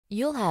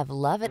You'll have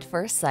love at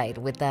first sight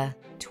with the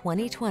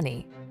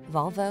 2020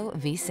 Volvo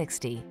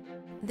V60.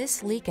 This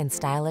sleek and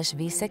stylish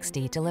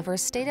V60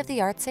 delivers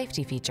state-of-the-art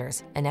safety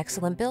features, an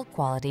excellent build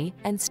quality,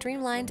 and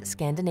streamlined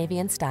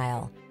Scandinavian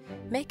style.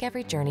 Make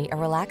every journey a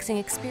relaxing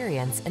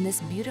experience in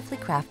this beautifully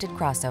crafted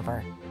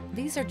crossover.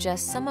 These are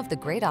just some of the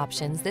great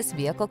options this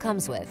vehicle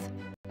comes with: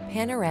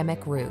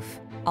 panoramic roof,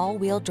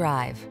 all-wheel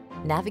drive,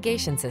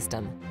 navigation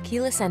system,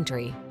 keyless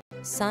entry,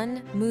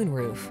 sun,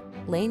 moonroof,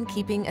 lane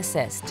keeping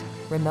assist,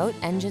 remote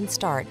engine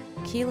start,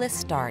 keyless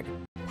start,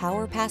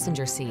 power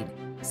passenger seat,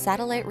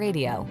 satellite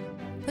radio.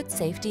 Put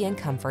safety and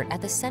comfort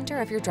at the center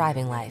of your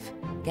driving life.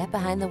 Get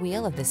behind the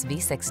wheel of this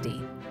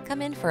V60.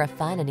 Come in for a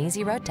fun and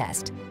easy road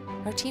test.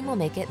 Our team will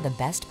make it the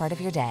best part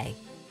of your day.